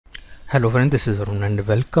Hello friend, this is Arun and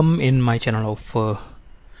welcome in my channel of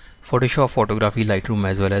Photoshop, photography, Lightroom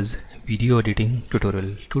as well as video editing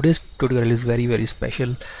tutorial. Today's tutorial is very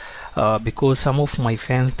special because some of my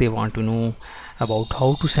fans, they want to know about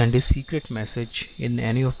how to send a secret message in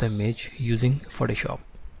any of the image using Photoshop.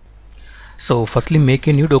 So firstly, make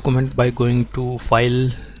a new document by going to file,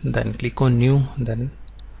 then click on new, then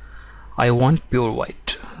I want pure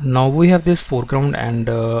white. Now we have this foreground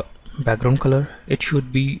and background color. It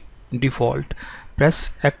should be default.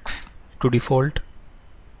 Press X to default.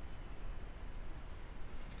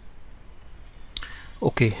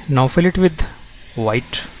 Okay, now fill it with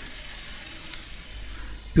white,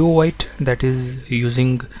 pure white, that is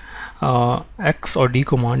using X or D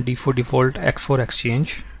command. D for default, X for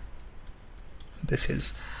exchange. This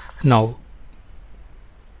is. Now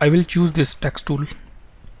I will choose this text tool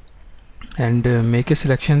and make a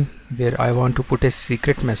selection where I want to put a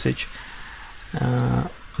secret message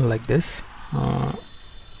like this.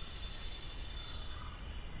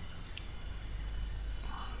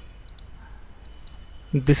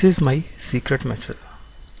 This is my secret message.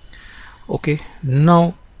 Okay,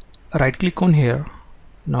 now right click on here.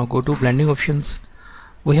 Now go to blending options.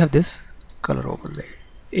 We have this color overlay.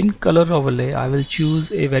 In color overlay, I will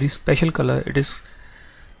choose a very special color. It is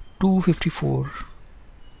 254,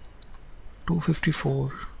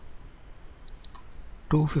 254.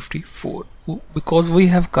 Because we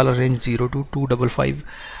have color range 0 to 255,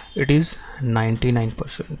 it is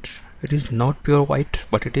 99%. It is not pure white,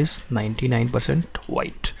 but it is 99%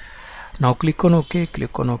 white. Now click on OK,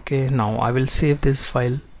 click on OK. Now I will save this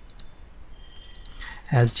file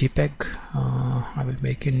as JPEG. I will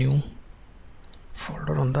make a new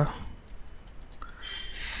folder on the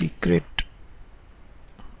secret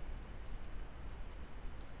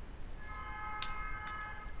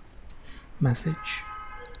message.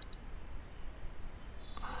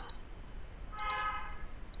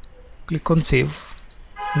 Click on save.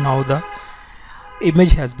 Now the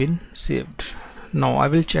image has been saved. Now I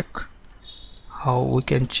will check how we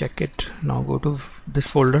can check it. Now go to this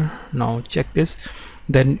folder. Now check this.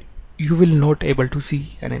 Then you will not able to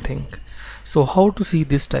see anything. So how to see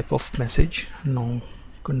this type of message? Now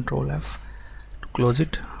Control F to close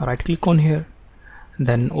it. Right click on here.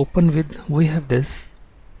 Then open with, we have this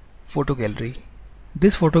photo gallery.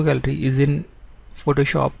 This photo gallery is in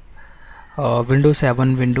Photoshop Windows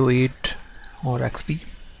 7, Windows 8 or XP.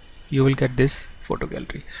 You will get this photo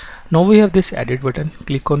gallery. Now we have this edit button.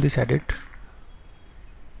 Click on this edit.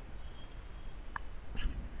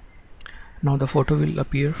 Now the photo will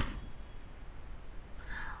appear.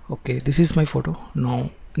 Okay, this is my photo.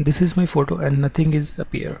 Now this is my photo and nothing is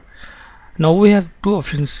appear. Now we have two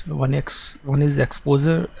options. One is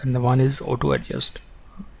exposure and the one is auto adjust.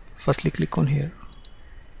 Firstly click on here,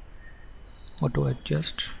 auto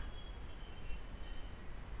adjust.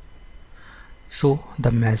 So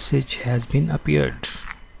the message has been appeared.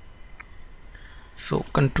 So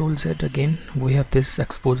Control Z again. We have this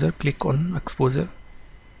exposure. Click on exposure.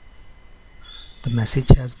 The message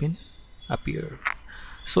has been appeared.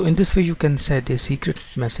 So in this way you can set a secret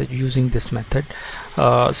message using this method.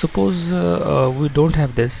 Suppose we don't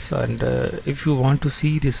have this, and if you want to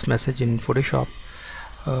see this message in Photoshop,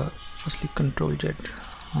 firstly Control Z.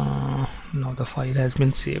 Now the file has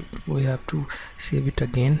been saved. We have to save it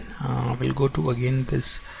again. We'll go to again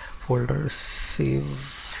this folder, save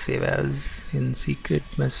as in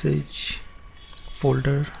secret message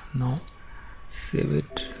folder. Now save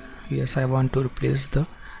it. Yes, I want to replace the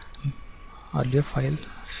earlier file.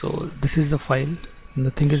 So this is the file.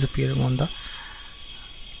 Nothing is appearing on the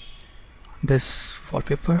this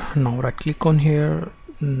wallpaper. Now right click on here.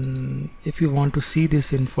 If you want to see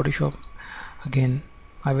this in Photoshop, again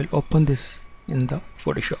I will open this in the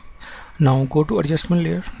Photoshop. Now go to adjustment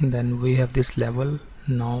layer, then we have this level.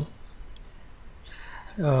 Now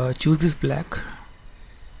choose this black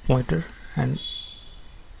pointer and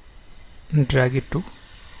drag it to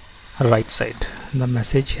right side. The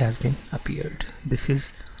message has been appeared. This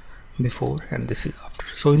is before and this is after.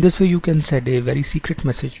 So in this way you can send a very secret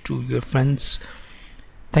message to your friends.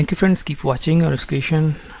 Thank you friends, keep watching our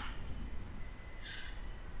creation.